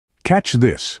Catch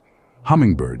this.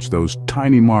 Hummingbirds, those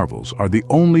tiny marvels, are the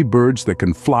only birds that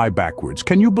can fly backwards.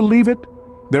 Can you believe it?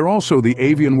 They're also the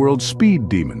avian world's speed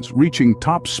demons, reaching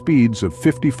top speeds of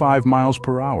 55 miles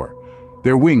per hour.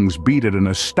 Their wings beat at an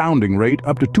astounding rate,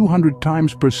 up to 200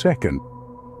 times per second.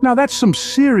 Now that's some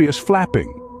serious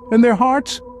flapping. And their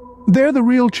hearts? They're the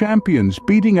real champions,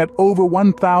 beating at over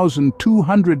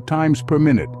 1,200 times per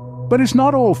minute. But it's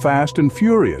not all fast and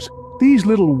furious. These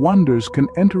little wonders can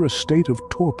enter a state of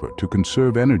torpor to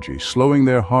conserve energy, slowing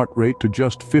their heart rate to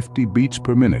just 50 beats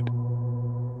per minute.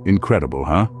 Incredible,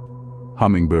 huh?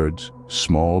 Hummingbirds,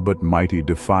 small but mighty,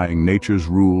 defying nature's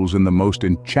rules in the most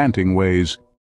enchanting ways.